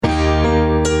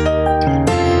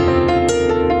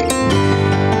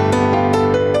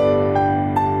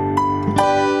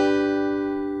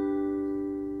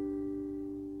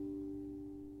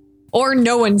Or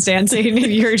no one's dancing.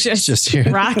 You're just here.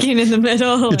 rocking in the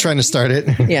middle. You're trying to start it.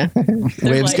 Yeah.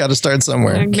 Wave's like- got to start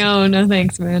somewhere. Like, no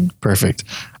thanks, man. Perfect.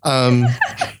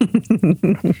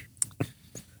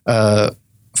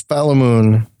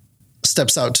 Falamoon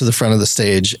steps out to the front of the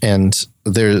stage, and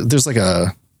there's like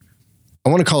I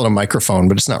want to call it a microphone,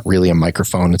 but it's not really a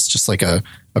microphone. It's just like a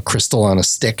crystal on a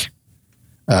stick.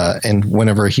 And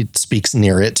whenever he speaks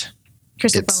near it,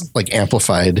 Crystal it's phone. like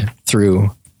amplified through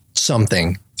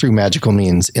something, through magical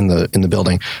means in the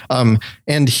building.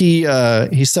 And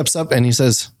he steps up and he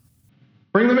says,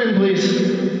 Bring them in,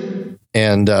 please.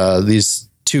 and these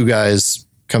two guys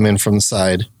come in from the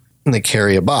side, and they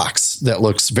carry a box that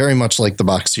looks very much like the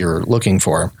box you're looking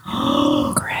for.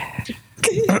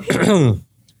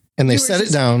 And they set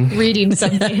it down. Reading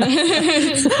something.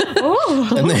 Oh.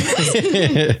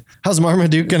 And how's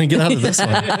Marmaduke going to get out of this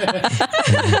one?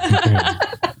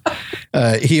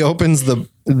 He opens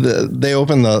they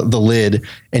open the lid,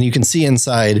 and you can see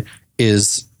inside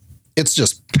it's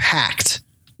just packed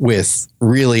with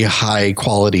really high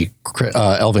quality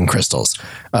elven crystals.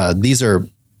 These are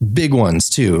big ones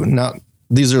too.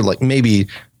 These are like maybe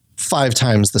 5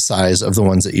 times the size of the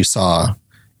ones that you saw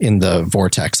in the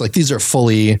vortex. Like these are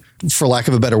fully, for lack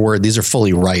of a better word, these are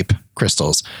fully ripe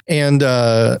crystals. And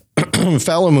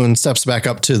Falamoon steps back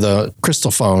up to the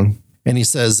crystal phone and he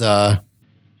says,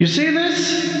 You see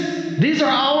this? These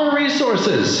are our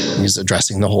resources. he's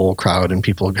addressing the whole crowd, and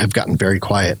people have gotten very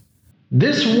quiet.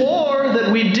 This war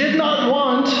that we did not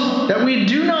want, that we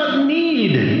do not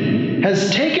need,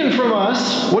 has taken from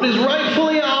us what is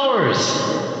rightfully ours.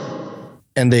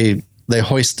 And they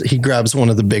he grabs one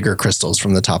of the bigger crystals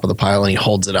from the top of the pile, and he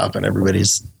holds it up, and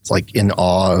everybody's like in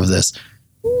awe of this.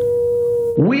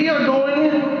 We are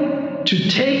going to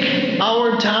take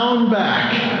our town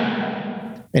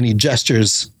back. And he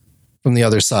gestures from the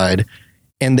other side,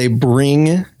 and they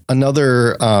bring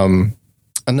another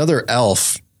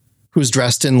elf who's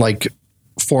dressed in like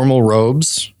formal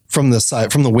robes from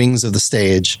the wings of the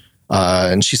stage.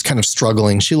 And she's kind of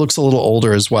struggling. She looks a little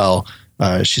older as well.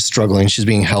 She's struggling. She's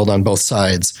being held on both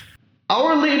sides.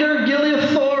 Our leader,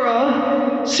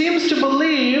 Giliathora, seems to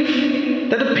believe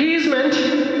that appeasement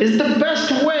is the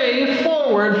best way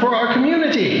forward for our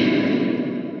community.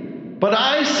 But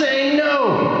I say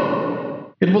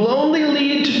no. It will only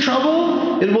lead to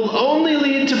trouble. It will only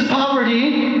lead to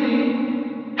poverty.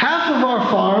 Half of our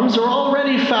farms are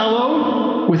already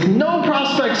fallow, with no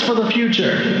prospects for the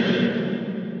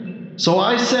future. So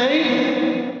I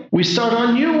say, we start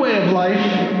our new way of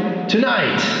life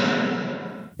tonight.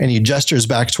 And he gestures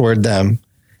back toward them,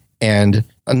 and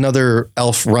another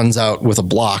elf runs out with a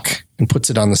block and puts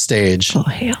it on the stage. Oh,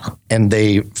 hell. And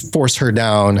they force her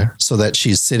down so that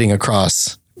she's sitting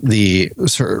across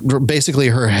basically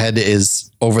her head is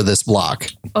over this block.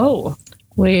 Oh.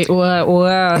 Wait, what?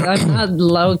 I'm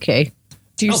not okay.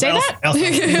 Do you say that?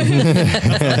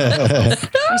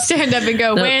 You stand up and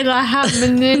go, wait, I have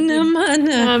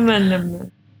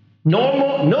No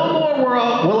more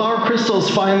will our crystals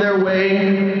find their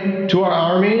way to our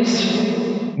armies.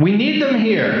 We need them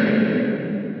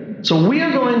here. So we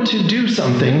are going to do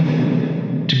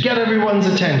something to get everyone's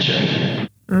attention.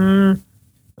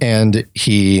 And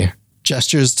he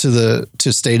gestures to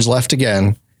stage left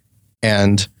again,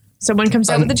 and someone comes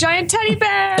out with a giant teddy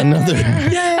bear.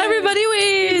 Everybody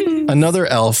win. Another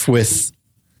elf with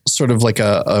sort of like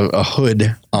a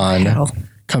hood on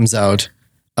comes out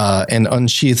and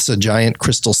unsheaths a giant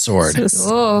crystal sword.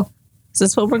 Oh. Is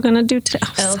this what we're going to do today?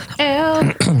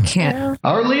 Can't.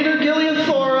 Our leader,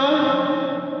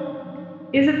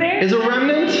 Giliathora, Is it there? is a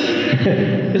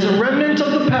remnant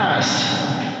of the past.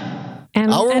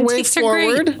 And Our way antiques are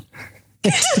great. forward.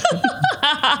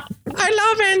 I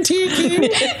love antiquing.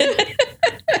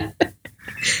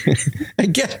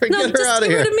 Get her out of Give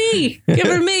here. her to me. Give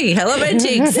her to me. I love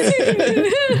antiques.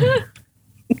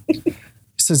 He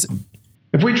says,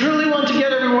 If we truly want to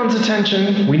get everyone's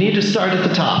attention, we need to start at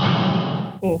the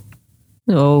top.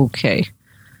 Okay.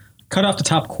 Cut off the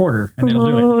top quarter and it'll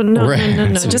do it. Oh, no, Right.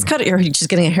 no. Just cut it. You're just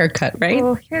getting a haircut, right?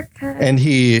 Oh, haircut. and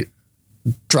he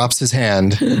drops his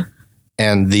hand,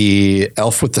 and the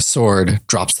elf with the sword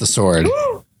drops the sword,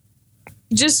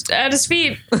 Just at his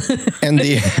feet. and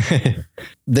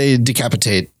they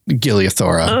decapitate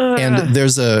Giliathora. And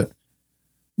there's a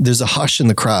hush in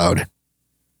the crowd,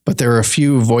 but there are a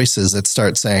few voices that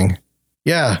start saying,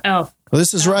 "Yeah, Elf. well,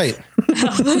 this is right.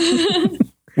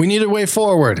 We need a way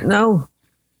forward." No.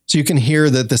 So you can hear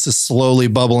that this is slowly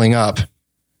bubbling up.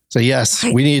 So yes,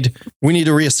 we need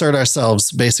to reassert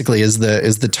ourselves. Basically, is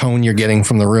the tone you're getting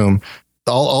from the room.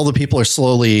 All the people are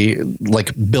slowly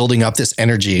like building up this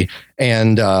energy,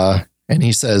 and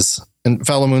he says, And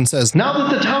Falamoon says, Now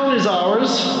that the town is ours,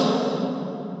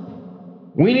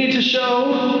 we need to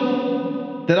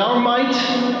show that our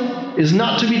might is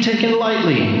not to be taken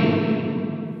lightly.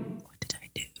 What did I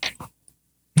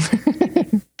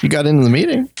do? you got into the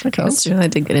meeting. That counts. That's true. I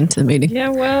did get into the meeting. Yeah,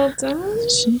 well done.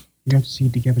 You have to see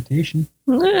decapitation.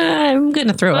 I'm going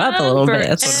to throw up a little bit.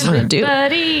 That's what I'm going to do.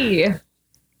 Buddy.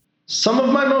 Some of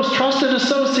my most trusted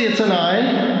associates and I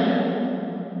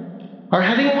are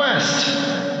heading west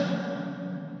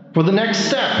for the next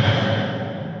step.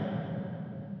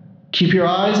 Keep your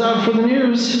eyes out for the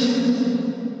news.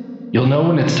 You'll know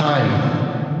when it's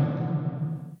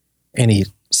time. And he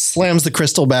slams the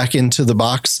crystal back into the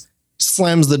box,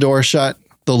 slams the door shut,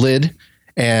 the lid,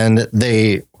 and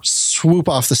they swoop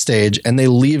off the stage and they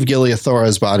leave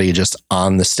Giliathora's body just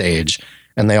on the stage.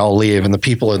 And they all leave, and the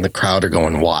people in the crowd are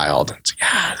going wild. It's,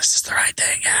 yeah, this is the right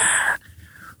thing. Yeah,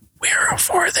 we're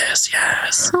for this.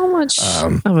 Yes. How much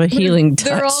of a healing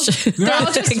They're all, touch they're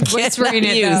all just whispering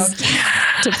it though.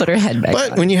 to put her head back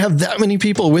But on. when you have that many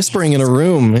people whispering in a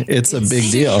room, it's a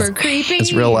big deal. Super creepy.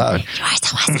 It's real loud.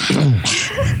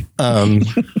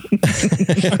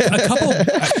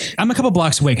 I'm a couple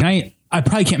blocks away. I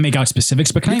probably can't make out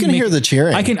specifics, but You can hear the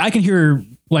cheering. I can hear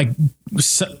like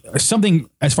something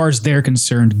as far as they're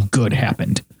concerned. Good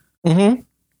happened.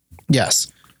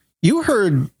 Yes. You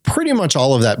heard pretty much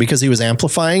all of that because he was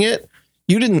amplifying it.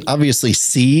 You didn't obviously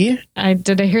see.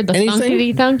 Did I hear the Anything?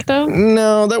 thunkity thunk though?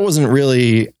 No, that wasn't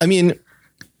really. I mean,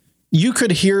 you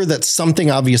could hear that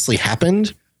something obviously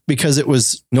happened because it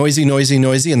was noisy, noisy,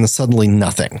 noisy, and then suddenly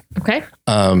nothing. Okay.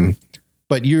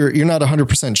 But you're not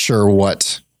 100% sure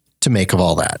what to make of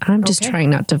all that. I'm just trying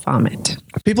not to vomit.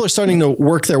 People are starting to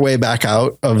work their way back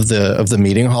out of the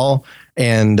meeting hall,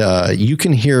 and you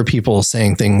can hear people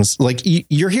saying things like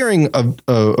you're hearing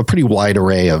a pretty wide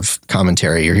array of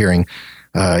commentary. You're hearing,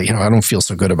 I don't feel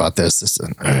so good about this.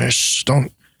 Shh,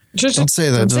 don't say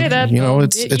that. Don't say that.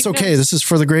 It's okay. This is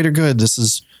for the greater good. This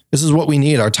is what we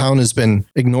need. Our town has been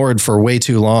ignored for way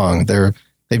too long.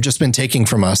 They've just been taking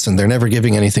from us, and they're never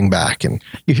giving anything back. And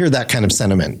you hear that kind of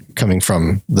sentiment coming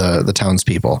from the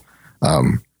townspeople.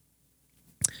 And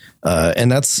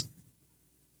that's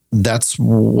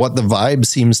what the vibe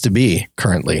seems to be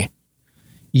currently.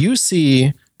 You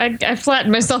see, I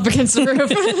flattened myself against the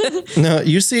roof. no,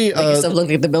 you see,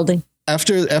 Looking at the building.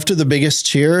 after the biggest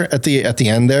cheer at the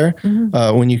end there,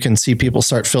 when you can see people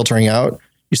start filtering out,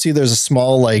 you see there's a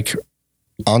small like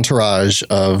entourage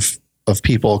of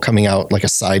people coming out like a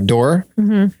side door,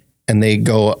 and they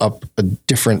go up a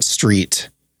different street.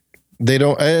 They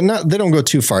don't go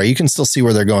too far. You can still see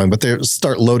where they're going, but they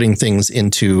start loading things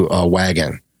into a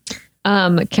wagon.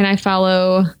 Can I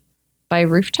follow by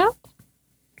rooftop?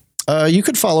 You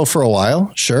could follow for a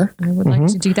while. Sure. I would like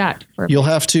to do that. You'll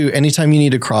have to, anytime you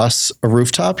need to cross a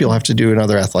rooftop, you'll have to do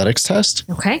another athletics test.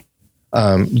 Okay.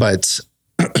 But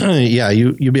yeah,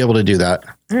 you'll be able to do that.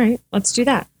 All right. Let's do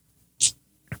that.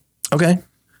 Okay.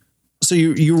 So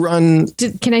you run.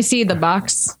 Can I see the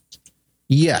box?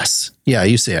 Yes. Yeah,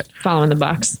 you see it. Following the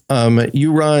box.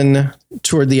 You run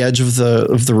toward the edge of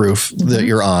the roof that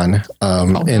you're on.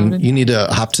 And you need to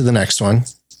hop to the next one.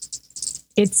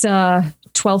 It's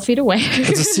 12 feet away.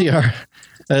 It's a CR.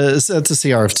 It's a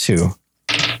CR of 2.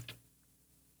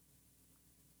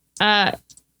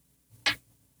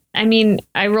 I mean,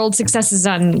 I rolled successes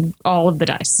on all of the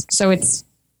dice, so it's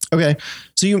Okay.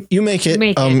 So you make it.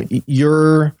 Make it.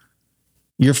 Your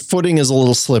footing is a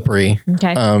little slippery.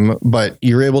 okay. But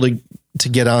you're able to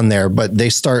get on there, but they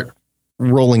start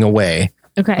rolling away.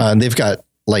 Okay. They've got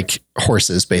like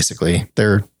horses, basically.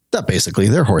 They're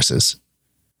horses.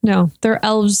 No, they're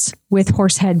elves with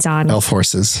horse heads on. Elf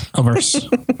horses. Elvis.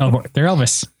 They're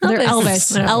Elvis. They're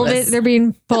Elvis. They're Elvis. They're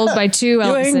being pulled by two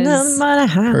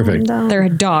Elvises. Perfect. They're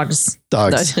dogs,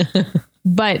 Dogs.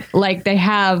 but like they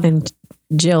have And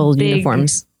Jill Big-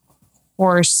 uniforms.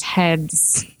 horse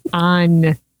heads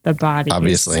on the body.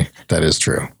 Obviously, that is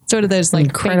true. So do those like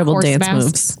Incredible fake horse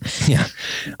dance masks. moves.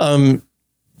 Yeah.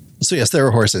 So yes, there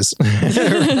are horses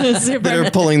that are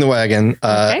pulling the wagon,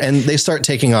 and they start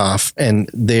taking off, and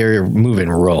they're moving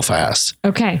real fast.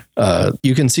 Okay.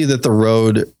 You can see that the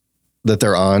road that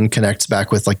they're on connects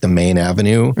back with like the main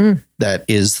avenue. That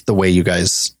is the way you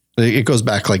guys. It goes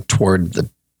back like toward the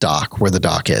dock where the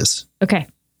dock is. Okay.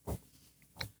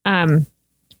 All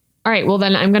right. Well,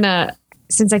 then I'm gonna,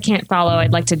 since I can't follow,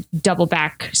 I'd like to double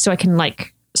back so I can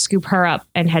like scoop her up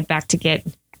and head back to get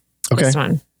this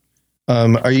one.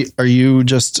 Are you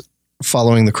just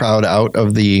following the crowd out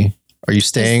of the? Are you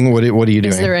staying? What are you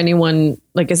doing? Is there anyone,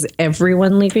 like, is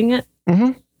everyone leaving it?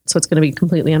 So it's going to be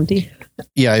completely empty.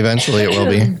 Yeah, eventually it will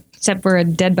be. Except for a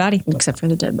dead body. Except for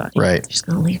the dead body. Right. Just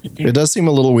gonna leave it there. It does seem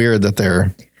a little weird that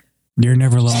they're You're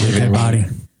never alone with that body.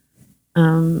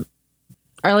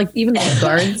 Are like even the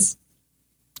guards?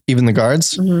 even the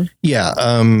guards. Mm-hmm. Yeah.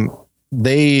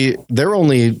 They're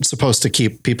only supposed to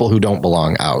keep people who don't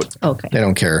belong out. Okay. They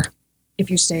don't care. If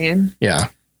you stay in. Yeah.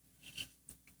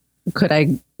 Could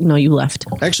I? No, you left.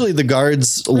 Actually, the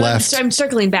guards left. So I'm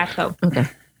circling back though. Okay.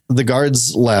 The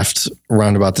guards left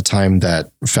around about the time that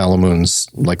Falamoon's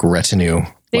like retinue.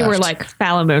 They were left. like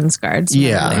Falamoon's guards.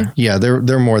 Yeah, probably. yeah.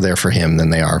 They're more there for him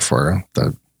than they are for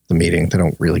the meeting. They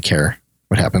don't really care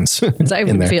what happens. So I in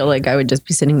would there. feel like I would just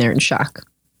be sitting there in shock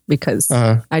because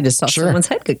I just saw Sure. someone's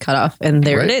head get cut off, and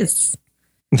there Right. it is.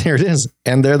 There it is,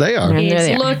 and there they are. And there He's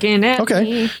they are. looking at Okay,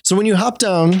 me. so when you hop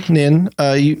down, Nin,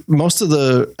 most of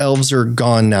the elves are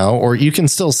gone now, or you can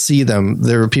still see them.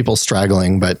 There are people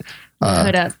straggling, but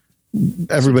Put up.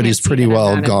 everybody's see pretty that I'm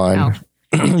well not gone.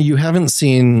 You haven't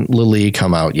seen Lily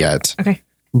come out yet, Okay.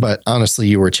 but honestly,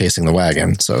 you were chasing the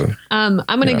wagon, so I'm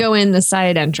gonna go in the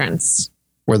side entrance.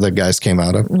 where the guys came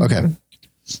out of. Mm-hmm.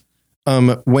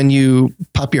 Okay. When you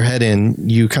pop your head in,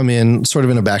 you come in sort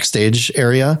of in a backstage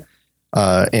area.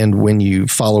 And when you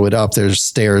follow it up, there's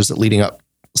stairs leading up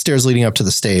to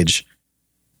the stage.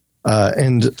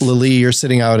 And Lily, you're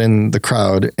sitting out in the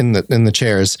crowd in the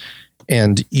chairs,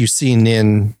 and you see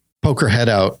Nin poke her head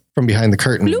out from behind the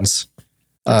curtains.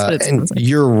 what it And sounds like.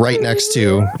 you're right next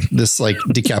to this like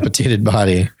decapitated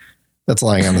body that's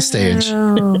lying on the stage.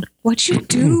 Oh, what'd you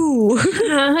do?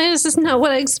 This is not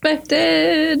what I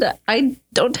expected. I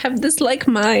don't have this like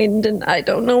mind, and I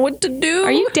don't know what to do.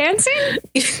 Are you dancing?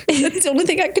 That's the only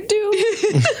thing I could do.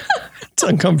 It's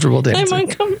uncomfortable I'm dancing.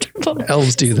 uncomfortable.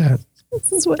 Elves do that.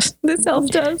 This is what this elf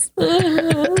does.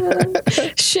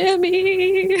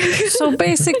 Shimmy. So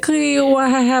basically, what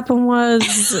happened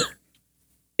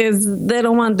is they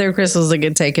don't want their crystals to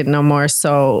get taken no more.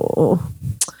 So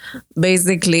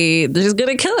basically, they're just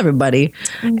gonna kill everybody.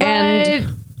 And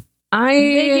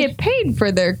They get paid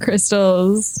for their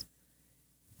crystals,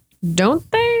 don't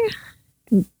they?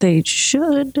 they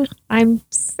should. I'm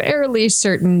fairly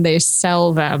certain they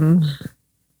sell them.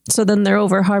 So then they're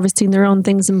over harvesting their own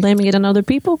things and blaming it on other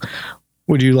people.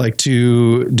 Would you like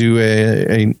to do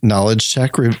a knowledge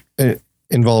check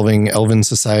involving Elven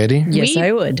society? Yes, We-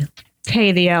 I would.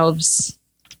 Pay the elves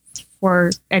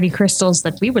for any crystals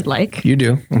that we would like. You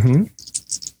do. Mm-hmm.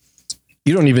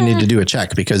 You don't even need to do a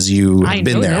check because you I have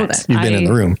been know there. that. You've been in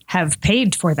the room. Have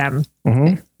paid for them.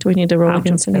 Mm-hmm. Do we need to roll I'll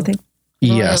against just go. anything?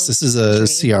 Yes, this is a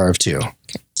CR of 2.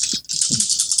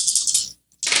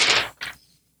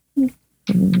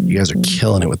 You guys are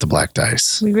killing it with the black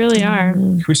dice. We really are.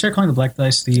 Can we start calling the black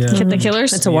dice the The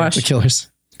killers? It's a wash. The killers.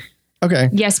 Okay.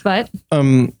 Yes, but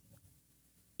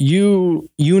You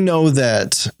know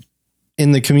that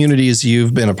in the communities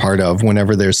you've been a part of,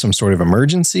 whenever there's some sort of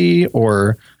emergency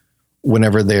or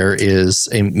whenever there is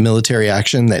a military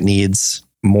action that needs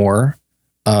more,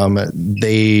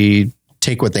 they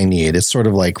take what they need. It's sort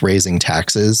of like raising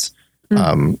taxes.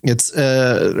 It's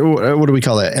what do we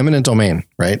call that? Eminent domain,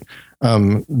 right?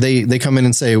 They come in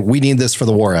and say, we need this for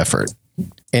the war effort.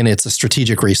 And it's a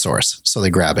strategic resource. So they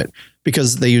grab it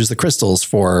because they use the crystals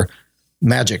for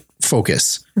magic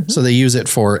focus. So they use it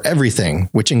for everything,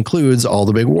 which includes all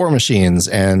the big war machines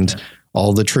and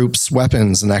all the troops'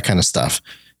 weapons and that kind of stuff.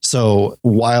 So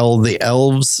while the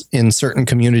elves in certain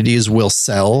communities will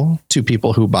sell to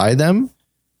people who buy them,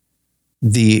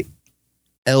 the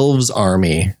elves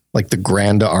army, like the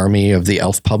grand army of the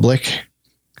elf public,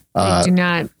 they do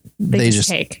not. They just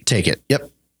take. it. Yep.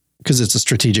 Because it's a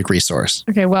strategic resource.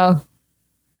 Okay, well,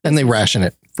 And they ration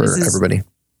it for This is- everybody.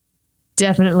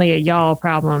 definitely a y'all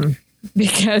problem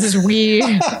because we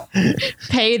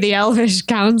pay the Elvish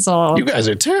Council. You guys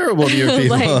are terrible to your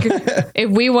people. Like,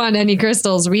 if we want any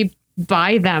crystals, we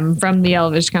buy them from the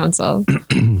Elvish Council.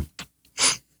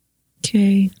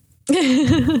 Okay.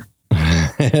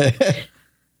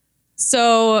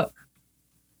 So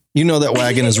You know that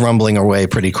wagon is rumbling away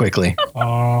pretty quickly.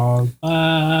 Oh,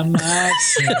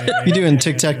 You doing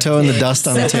tic-tac-toe in the dust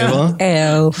on the table?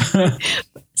 Elf.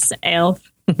 elf.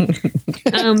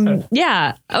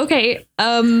 Yeah. Okay.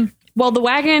 Well, the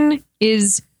wagon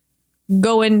is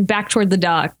going back toward the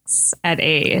docks at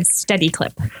a steady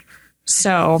clip.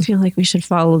 So I feel like we should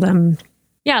follow them.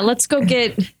 yeah, let's go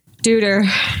get Duder.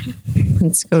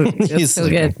 Let's go He's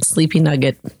get Sleepy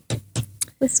Nugget.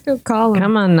 Let's go call him.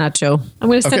 Come on, Nacho. I'm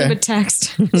going to send Okay. him a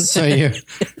text. So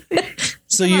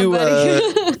you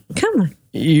Come on.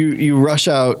 you rush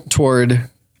out toward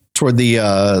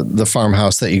the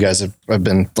farmhouse that you guys have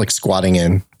been like squatting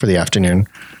in for the afternoon.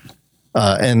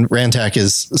 And Rantak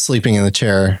is sleeping in the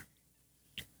chair.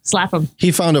 slap him.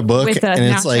 He found a book With a and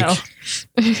it's nacho.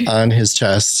 like on his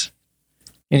chest.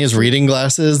 And he has reading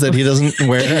glasses that he doesn't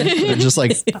wear. They're just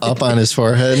like up on his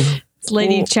forehead. It's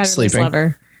Lady Chatterley's sleeping.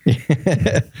 lover.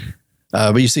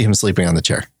 But you see him sleeping on the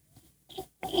chair.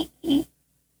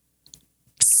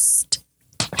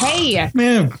 Hey,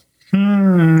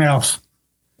 Elf.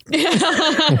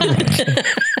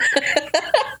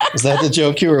 Is that the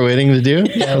joke you were waiting to do?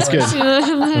 Yeah, that's good.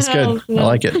 That's good. I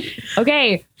like it.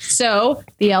 Okay, so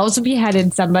the elves have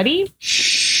beheaded somebody.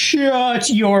 Shut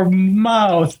your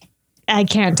mouth. I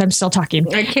can't. I'm still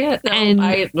talking. I can't.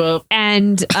 No,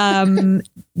 And- And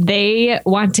they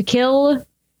want to kill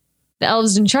the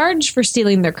elves in charge for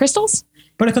stealing their crystals.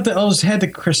 But I thought the elves had the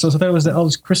crystals. I thought it was the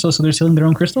elves' crystals, so they're stealing their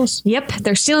own crystals. Yep,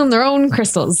 they're stealing their own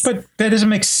crystals. But that doesn't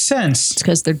make sense.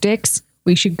 Because they're dicks,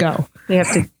 we should go. you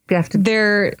have to.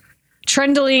 They're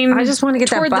trundling. I just wanna get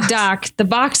that toward the box. dock. The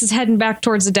box is heading back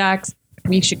towards the docks.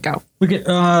 We should go. We get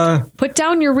Put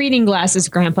down your reading glasses,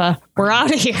 Grandpa. We're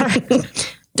out of here.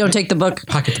 Don't take the book.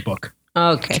 pocket the book.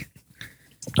 Okay.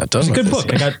 Not done It's a with good this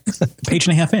book. I yet. got a page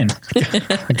and a half in.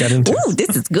 I got into it. Ooh,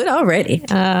 this is good already.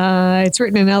 It's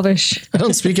written in Elvish. I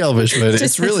don't speak Elvish, but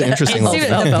it's really interesting. See,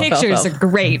 Letter. the pictures are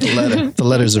great. The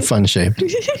letters are fun shaped.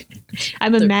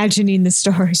 I'm imagining the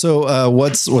story. So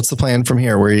what's the plan from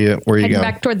here? Where are you Heading going?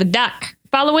 back toward the dock,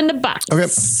 following the box. Okay.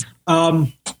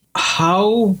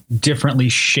 How differently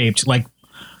shaped, like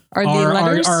Are the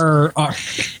letters?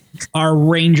 are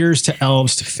rangers to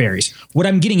elves to fairies? What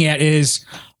I'm getting at is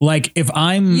like if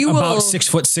I'm You about will-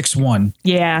 6'6'1",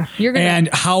 yeah, you're gonna. and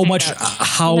how much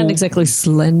how not exactly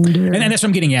slender. and that's what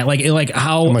I'm getting at. Like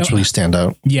how How much will you stand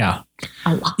out? yeah.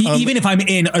 Even if I'm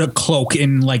in a cloak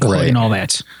and like hood Right. and all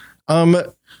that.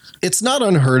 It's not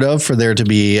unheard of for there to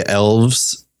be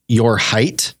elves your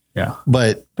height, Yeah.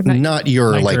 but not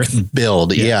your Like like Earth.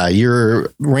 build. Yeah,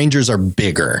 your rangers are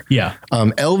bigger. Yeah.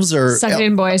 Elves are Suck it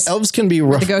in, boys. Elves can be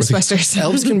rough. The Ghostbusters.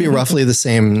 Elves can be roughly the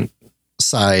same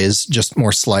size, just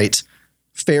more slight.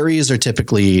 Fairies are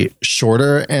typically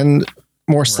shorter and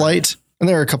more slight. And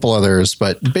there are a couple others,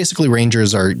 but basically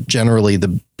rangers are generally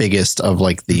the biggest of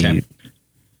like the Okay.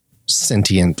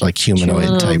 sentient, like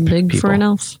humanoid type big people. for an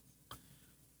elf.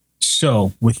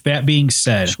 So with that being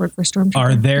said, Short for storm.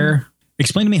 are there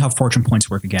explain to me how fortune points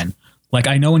work again? Like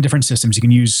I know in different systems you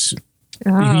can use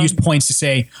points to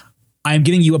say, I'm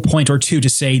giving you a point or two to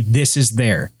say this is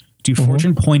there. Do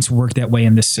fortune points work that way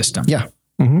in this system? Yeah.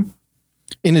 hmm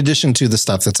In addition to the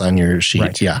stuff that's on your sheet.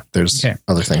 Right. Yeah. There's Okay.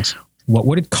 other things. What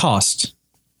would it cost,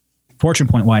 fortune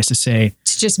point wise, to say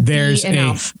to just there's be an a-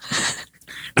 elf.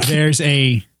 there's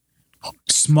a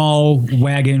small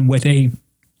wagon with a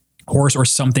horse or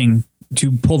something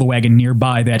to pull the wagon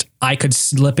nearby that I could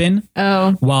slip in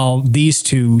Oh, while these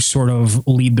two sort of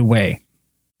lead the way?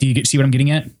 Do you see what I'm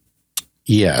getting at?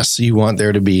 Yes. You want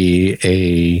there to be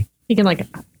a you can like.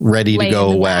 ready Lay to in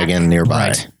go the wagon back. nearby.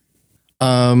 Right.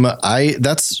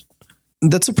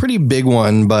 That's a pretty big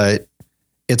one, but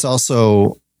it's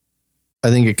also, I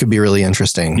think it could be really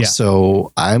interesting. Yeah.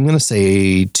 So I'm going to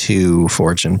say 2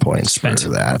 fortune points Spent. for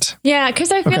that. Yeah,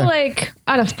 because I feel Okay. like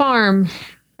on a farm.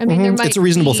 I mean, there might It's a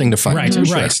reasonable be- thing to find. Right, for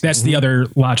sure. right. That's the other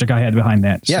logic I had behind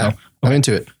that. Yeah. So, I'm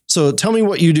into it. So tell me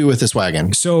what you do with this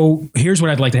wagon. so here's what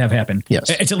I'd like to have happen. Yes.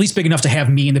 It's at least big enough to have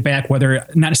me in the back, whether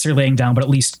not necessarily laying down, but at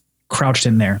least crouched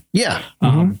in there. Yeah.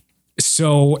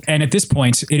 So, and at this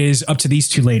point, it is up to these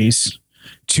two ladies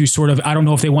to sort of, I don't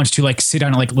know if they want to like sit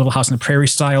down like Little House on the Prairie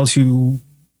style to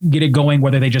get it going,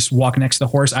 whether they just walk next to the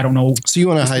horse. I don't know. So you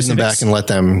want to hide in the back specifics. and let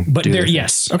them But do there, their thing.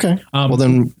 yes. Okay.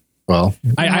 Well,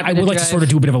 I would like to sort of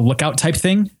do a bit of a lookout type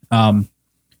thing.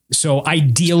 So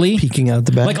ideally, peeking out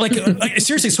the back. like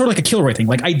seriously, sort of like a Kilroy thing.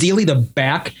 Like ideally, the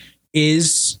back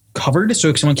is covered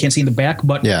so someone can't see in the back,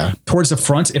 but Yeah. towards the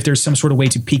front, if there's some sort of way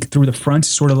to peek through the front,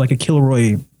 sort of like a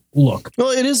Kilroy look.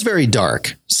 Well, it is very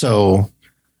dark. So,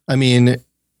 I mean,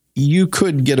 you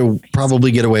could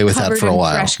probably get away with that covered for a in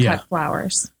while. fresh cut Yeah.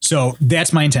 flowers. So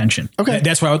that's my intention. Okay.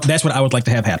 That's what I would like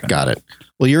to have happen. Got it.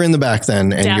 Well, you're in the back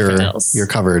then, and Daffodils. you're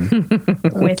covered.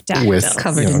 With daffodils.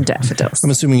 Covered in daffodils. I'm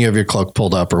assuming you have your cloak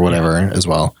pulled up or whatever as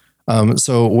well.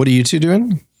 So what are you two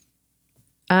doing?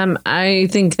 I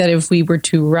think that if we were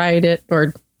to ride it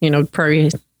or, probably I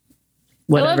love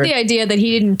whatever. the idea that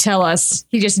he didn't tell us.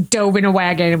 He just dove in a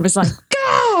wagon and was like,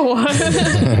 go.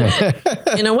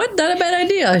 You know what? Not a bad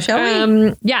idea, shall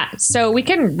we? Yeah, so we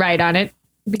can ride on it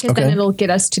because then Okay. it'll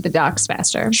get us to the docks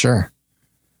faster. Sure.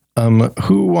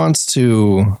 Who wants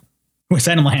to With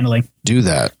animal handling. do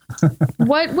that?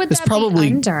 What would It's that probably-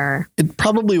 be under? It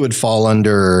probably would fall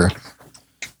under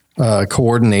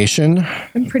coordination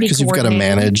I'm pretty because you've got to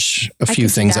coordinated. manage a few can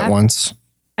see things at that. once.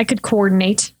 I could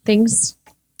coordinate things.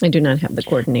 I do not have the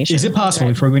coordination. Is it possible,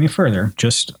 before we go any further,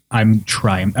 I'm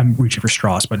reaching for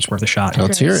straws, but it's worth a shot.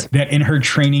 Let's hear it. That in her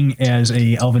training as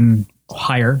a elven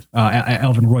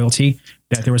elven royalty,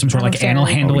 that there was some sort of like animal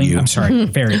handling. I'm sorry,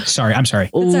 fairy. Sorry, I'm sorry.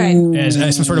 That's all right.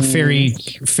 As some sort of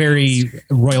fairy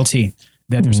royalty.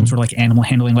 That there's some sort of like animal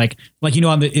handling, like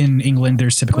in England,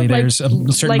 there's typically there's a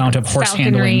certain amount of horse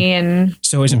handling. And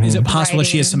So is it possible that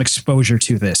she has some exposure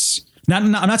to this? I'm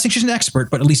not saying she's an expert,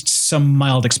 but at least some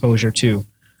mild exposure to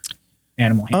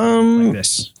animal handling like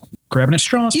this. Grabbing at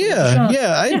straws. Yeah.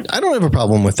 I don't have a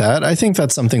problem with that. I think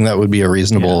that's something that would be a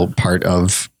reasonable part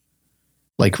of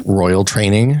like royal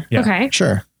training. Yeah. Okay.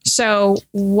 Sure. So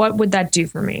what would that do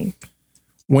for me?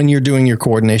 When you're doing your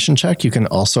coordination check, you can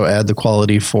also add the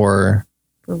quality for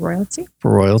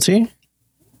royalty.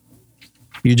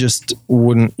 You just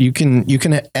wouldn't. You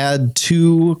can add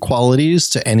 2 qualities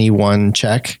to any one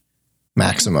check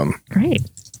maximum. Great.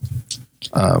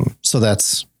 So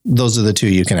those are the 2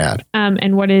 you can add.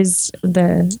 And what is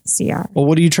the CR? Well,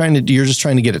 what are you trying to do? You're just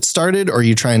trying to get it started, or are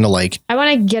you trying to like? I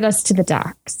want to get us to the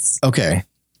docks Okay,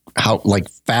 how like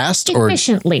fast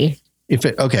efficiently?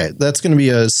 Okay, that's going to be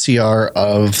a CR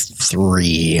of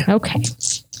 3. Okay.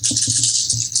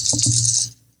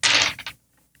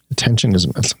 Attention is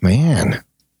man.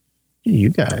 You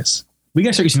guys. We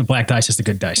gotta start using the black dice as the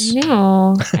good dice.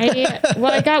 No,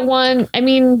 I got one. I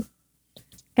mean,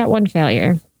 got one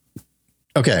failure.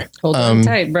 Okay. Hold on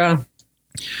tight, bro.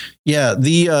 Yeah,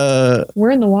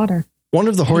 We're in the water. one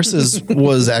of the horses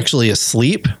was actually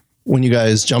asleep when you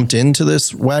guys jumped into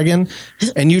this wagon,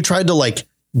 and you tried to like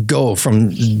go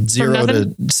from 0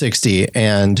 to 60,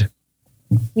 and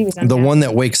He was the one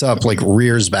that wakes up like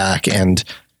rears back, and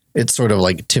it sort of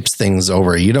like tips things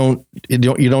over. You don't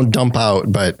dump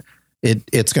out, but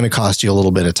it's going to cost you a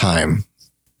little bit of time.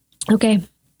 Okay.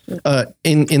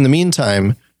 In the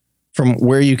meantime, from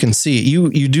where you can see,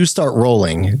 you do start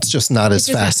rolling. It's just not as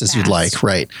fast as you'd like,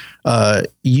 right?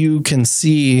 You can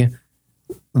see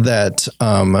that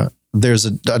there's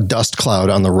a dust cloud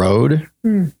on the road.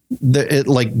 It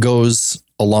like goes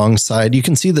alongside. You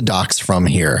can see the docks from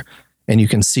here, and you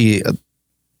can see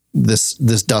this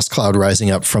dust cloud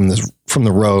rising up from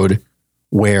the road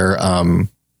where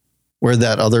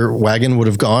that other wagon would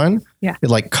have gone. Yeah. It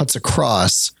like cuts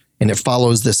across, and it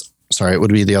follows this. Sorry, it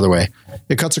would be the other way.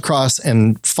 It cuts across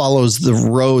and follows the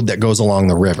road that goes along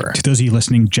the river. To those of you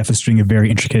listening, Jeff is doing a very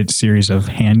intricate series of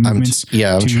hand movements to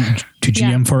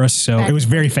GM for us. So it was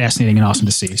very fascinating and awesome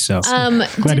to see. So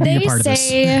glad to be a part of this.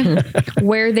 Did they say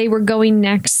where they were going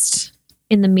next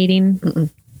in the meeting?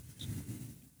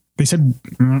 They said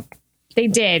They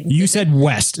did. you said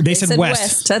west. They said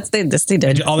west. That's they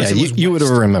did. All they said was You would have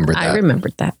remembered that. I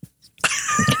remembered that.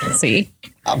 See,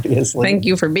 Obviously. thank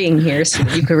you for being here, so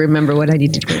you could remember what I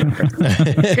needed to remember.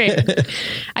 Great.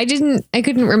 I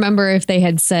couldn't remember if they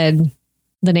had said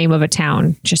the name of a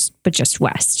town, just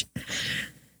west.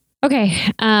 Okay.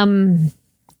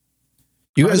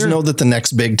 You guys know that the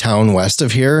next big town west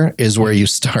of here is where you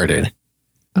started,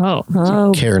 Oh.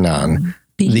 Cairnan.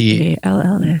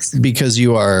 BALLS. Because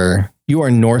you are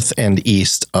north and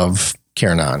east of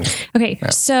Cairnan. Okay.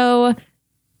 So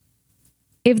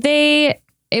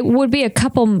it would be a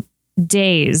couple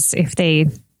days if they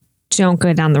don't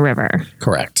go down the river.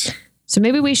 Correct. So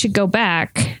maybe we should go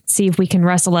back, see if we can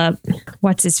rustle up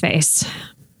what's his face?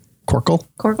 Corkle?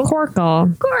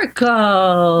 Corkle.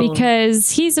 Corkle. Because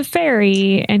he's a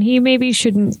fairy and he maybe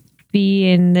shouldn't be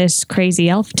in this crazy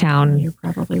elf town. You're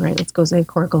probably right. Let's go say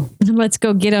Corkle. Let's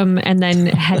go get him and then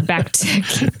head back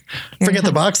to Forget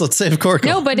the box. Let's save Corkle.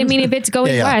 No, but I mean, if it's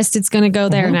going Yeah. west, it's going to go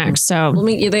there next. So We'll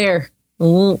meet you there.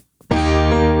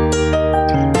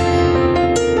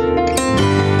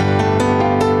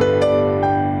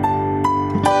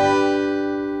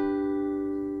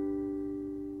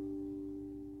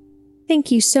 thank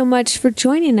you so much for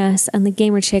joining us on the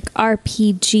Gamer Chick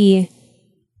RPG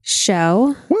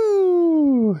show.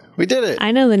 Woo! We did it.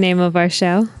 I know the name of our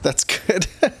show. That's good.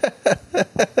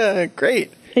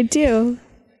 Great. I do.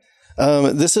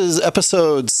 This is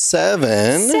episode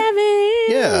 7. 7.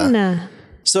 Yeah.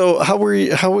 So how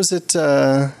was it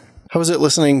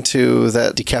listening to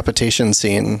that decapitation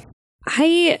scene?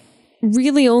 I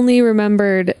really only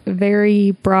remembered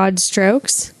very broad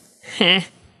strokes.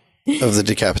 Of the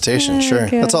decapitation, sure.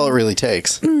 God. That's all it really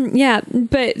takes. Yeah,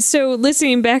 but so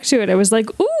listening back to it, I was like,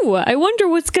 ooh, I wonder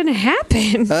what's going to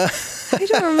happen. I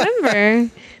don't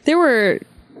remember. There were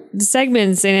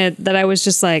segments in it that I was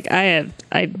just like, I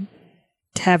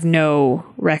have no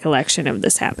recollection of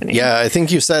this happening. Yeah, I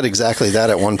think you said exactly that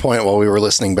at one point while we were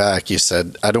listening back. You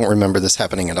said, I don't remember this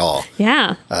happening at all.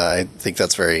 Yeah. I think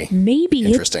that's very Maybe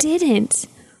interesting. it didn't.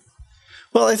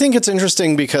 Well, I think it's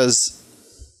interesting because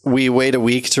we wait a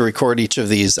week to record each of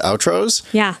these outros.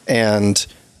 Yeah. And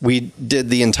we did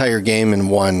the entire game in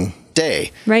one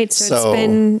day. Right. So it's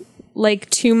been like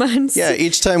 2 months. Yeah.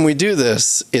 Each time we do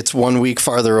this, it's 1 week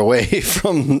farther away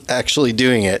from actually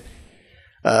doing it.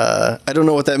 I don't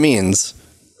know what that means,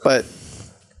 but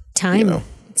Time.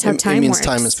 It's how time it means works.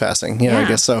 time is passing. Yeah, I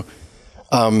guess so.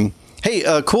 Hey,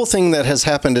 a cool thing that has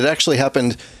happened. It actually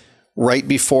happened right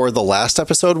before the last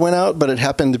episode went out, but it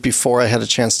happened before I had a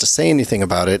chance to say anything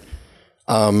about it.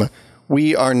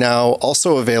 We are now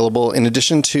also available, in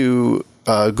addition to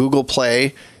Google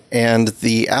Play and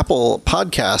the Apple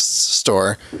Podcasts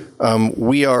store,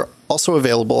 we are also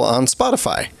available on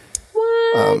Spotify.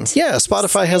 What? Yeah,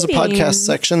 Spotify has a podcast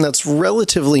section that's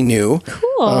relatively new.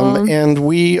 Cool. And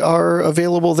we are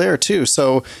available there too.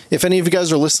 So if any of you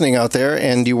guys are listening out there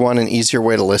and you want an easier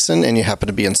way to listen and you happen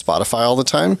to be in Spotify all the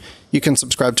time, you can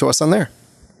subscribe to us on there.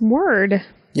 Word.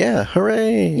 Yeah,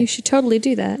 hooray. You should totally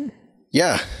do that.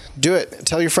 Yeah, do it.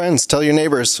 Tell your friends, tell your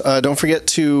neighbors. Don't forget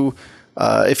to,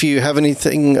 if you have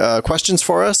anything, questions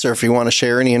for us, or if you want to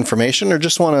share any information or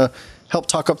just want to help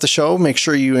talk up the show, make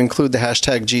sure you include the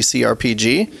hashtag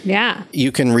GCRPG. Yeah.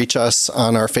 You can reach us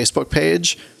on our Facebook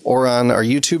page or on our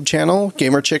YouTube channel,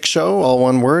 Gamer Chick Show, all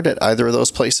one word, at either of those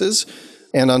places.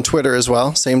 And on Twitter as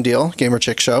well, same deal, Gamer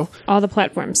Chick Show. All the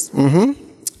platforms. And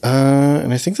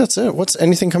I think that's it. What's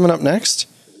anything coming up next?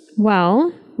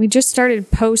 Well, we just started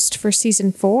post for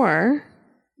season 4.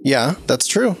 Yeah, that's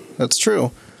true. That's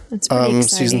true. That's pretty exciting.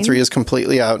 Season 3 is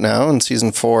completely out now, and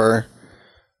season 4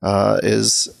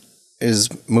 is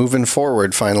moving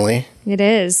forward finally. It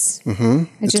is. Mm-hmm.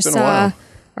 I just saw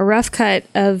a rough cut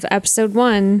of episode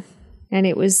 1, and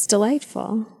it was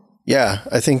delightful. Yeah,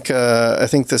 I think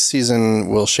this season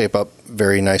will shape up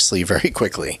very nicely, very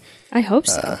quickly. I hope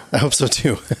so. I hope so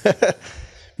too.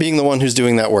 Being the one who's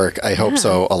doing that work, I hope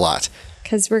so a lot.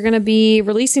 Because we're going to be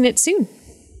releasing it soon.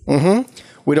 Mm-hmm.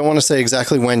 We don't want to say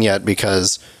exactly when yet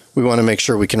because we want to make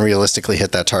sure we can realistically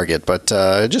hit that target. But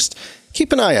just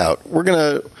keep an eye out.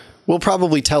 We'll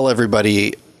probably tell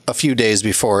everybody a few days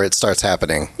before it starts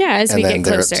happening. Yeah, as we get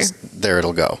closer. There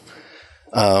it'll go.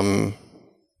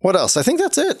 What else? I think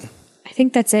that's it. I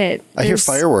think that's it. I hear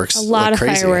fireworks. A lot like of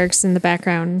crazy. fireworks in the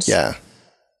background. Yeah.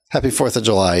 Happy 4th of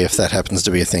July if that happens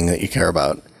to be a thing that you care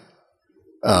about.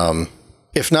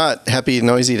 If not, happy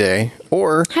Noisy Day.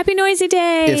 Or Happy Noisy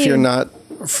Day. if you're not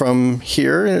from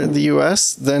here in the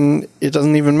U.S., then it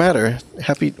doesn't even matter.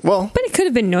 But it could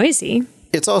have been noisy.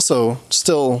 It's also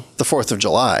still the 4th of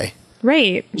July.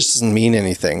 Right. It just doesn't mean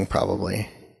anything, probably.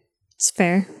 It's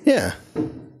fair. Yeah.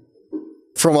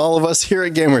 From all of us here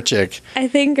at Gamer Chick, I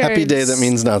think happy day that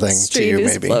means nothing to street you,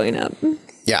 is maybe. blowing up.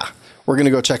 Yeah. We're going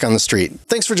to go check on the street.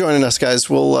 Thanks for joining us, guys.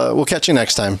 We'll catch you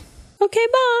next time. Okay,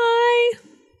 bye.